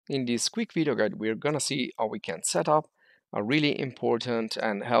in this quick video guide, we're gonna see how we can set up a really important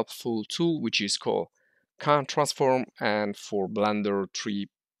and helpful tool, which is called CAD Transform and for Blender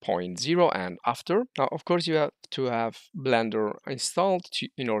 3.0 and after. Now, of course, you have to have Blender installed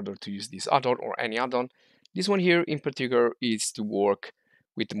in order to use this add-on or any add-on. This one here in particular is to work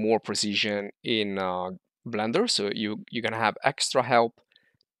with more precision in Blender, so you're gonna have extra help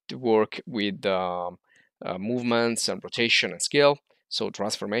to work with movements and rotation and scale, so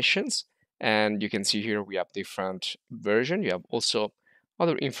transformations. And you can see here we have different version. You have also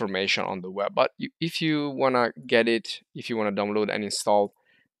other information on the web, but if you want to get it, if you want to download and install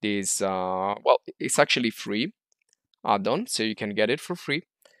this, well, it's actually free add-on, so you can get it for free,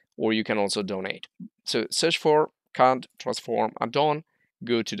 or you can also donate. So search for CAD Transform add-on,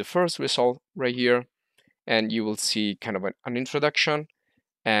 go to the first result right here, and you will see kind of an introduction.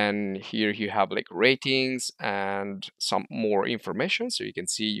 And here you have like ratings and some more information, so you can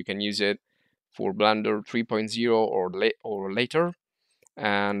see you can use it for Blender 3.0 or later,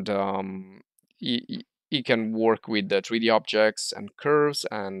 and you can work with the 3D objects and curves,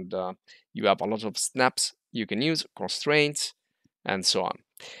 and you have a lot of snaps you can use, constraints, and so on.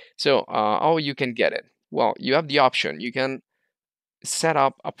 So how you can get it? Well, you have the option. You can set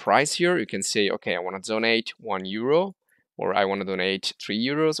up a price here. You can say, okay, I want to donate €1, or I want to donate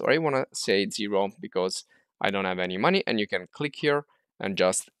 €3, or I want to say 0 because I don't have any money. And you can click here and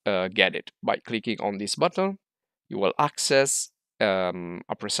just get it. By clicking on this button, you will access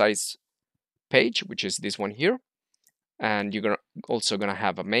a precise page, which is this one here. And you're also gonna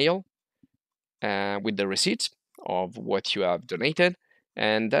have a mail with the receipt of what you have donated.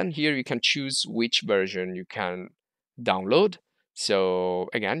 And then here you can choose which version you can download. So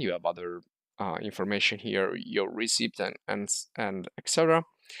again, you have other information here, your receipt and etc.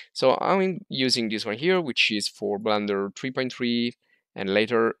 So I'm using this one here, which is for Blender 3.3 and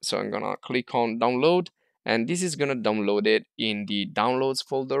later. So I'm gonna click on download, and this is gonna download it in the downloads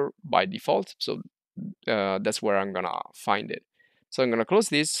folder by default. So that's where I'm gonna find it. So I'm gonna close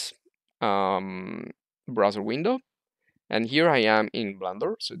this browser window, and here I am in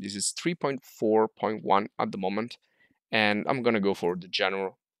Blender. So this is 3.4.1 at the moment, and I'm gonna go for the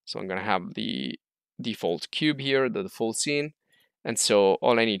general. So I'm gonna have the default cube here, the default scene. And so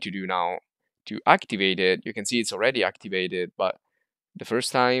all I need to do now to activate it, you can see it's already activated, but the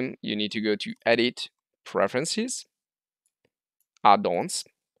first time you need to go to Edit, Preferences, Add-ons.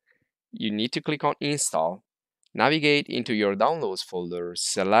 You need to click on Install. Navigate into your Downloads folder,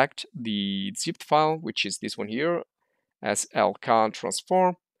 select the zipped file, which is this one here, as CAD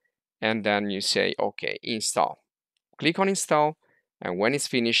Transform, and then you say, okay, install. Click on Install, and when it's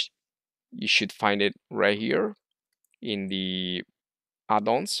finished, you should find it right here in the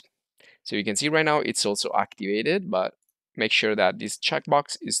add-ons. So you can see right now it's also activated, but make sure that this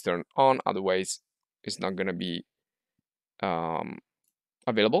checkbox is turned on, otherwise it's not going to be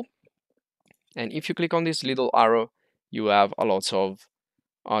available. And if you click on this little arrow, you have a lot of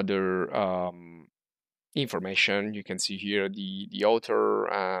other information. You can see here the author,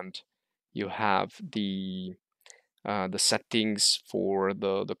 and you have the settings for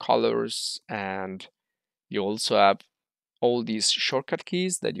the colors, and you also have all these shortcut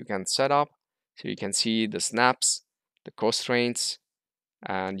keys that you can set up. So you can see the snaps, the constraints,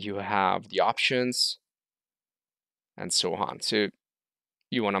 and you have the options, and so on. So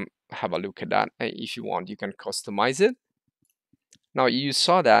you want to have a look at that. If you want, you can customize it. Now you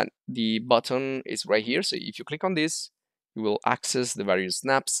saw that the button is right here. So if you click on this, you will access the various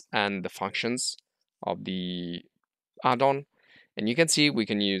snaps and the functions of the add-on. And you can see we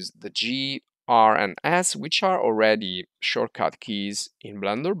can use the G, R, and S, which are already shortcut keys in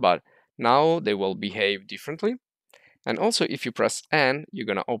Blender, but now they will behave differently. And also, if you press N, you're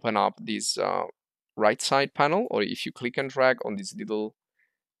gonna open up this right side panel, or if you click and drag on this little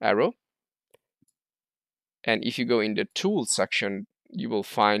arrow. And if you go in the Tools section, you will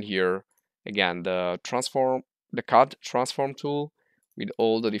find here again the CAD Transform tool with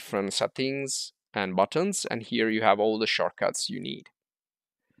all the different settings and buttons, and here you have all the shortcuts you need.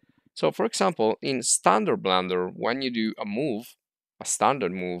 So for example, in standard Blender, when you do a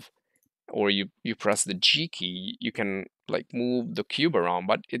standard move, or you press the G key, you can like move the cube around,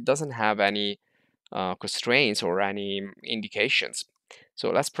 but it doesn't have any constraints or any indications. So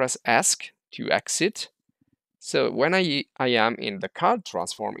let's press ESC to exit. So when I am in the CAD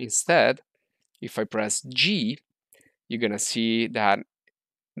Transform instead, if I press G, you're gonna see that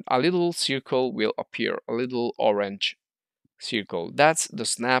a little circle will appear, a little orange circle. That's the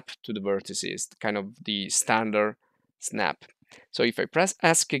snap to the vertices, kind of the standard snap. So if I press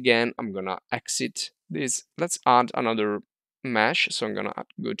ESC again, I'm gonna exit this. Let's add another mesh. So I'm gonna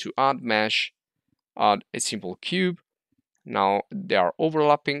go to add mesh, add a simple cube. Now they are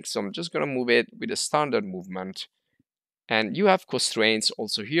overlapping, so I'm just gonna move it with a standard movement. And you have constraints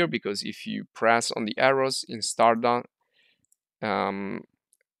also here, because if you press on the arrows in start down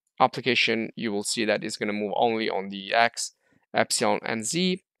application, you will see that it's going to move only on the X, epsilon, and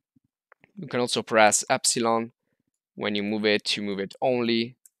Z. You can also press epsilon when you move it to move it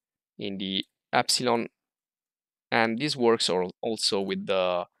only in the epsilon. And this works also with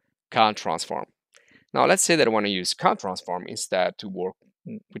the CAD transform. Now let's say that I want to use CAD transform instead to work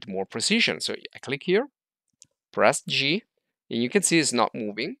with more precision. So I click here, press G, and you can see it's not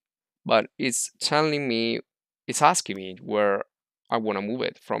moving, but it's telling me, it's asking me where I want to move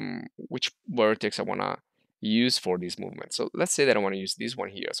it from, which vertex I want to use for this movement. So let's say that I want to use this one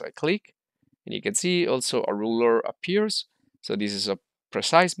here. So I click, and you can see also a ruler appears. So this is a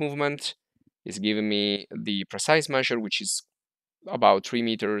precise movement. It's giving me the precise measure, which is about 3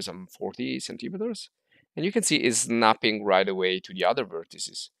 meters and 40 centimeters. And you can see it's snapping right away to the other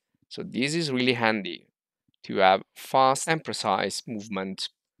vertices. So this is really handy to have fast and precise movement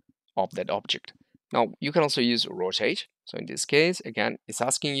of that object. Now you can also use rotate. So in this case, again, it's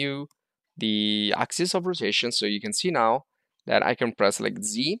asking you the axis of rotation. So you can see now that I can press like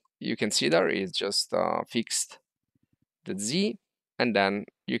Z. You can see there is just fixed the Z, and then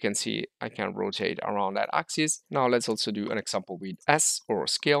you can see I can rotate around that axis. Now let's also do an example with S or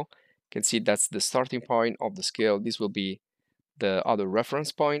scale. You can see that's the starting point of the scale. This will be the other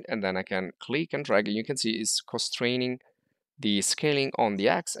reference point, and then I can click and drag, and you can see it's constraining the scaling on the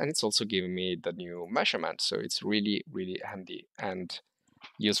X, and it's also giving me the new measurement. So it's really, really handy and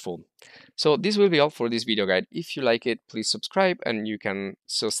useful. So this will be all for this video guide. If you like it, please subscribe, and you can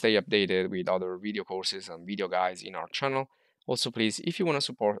still stay updated with other video courses and video guides in our channel. Also, please, if you want to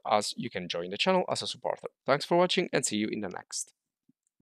support us, you can join the channel as a supporter. Thanks for watching, and see you in the next.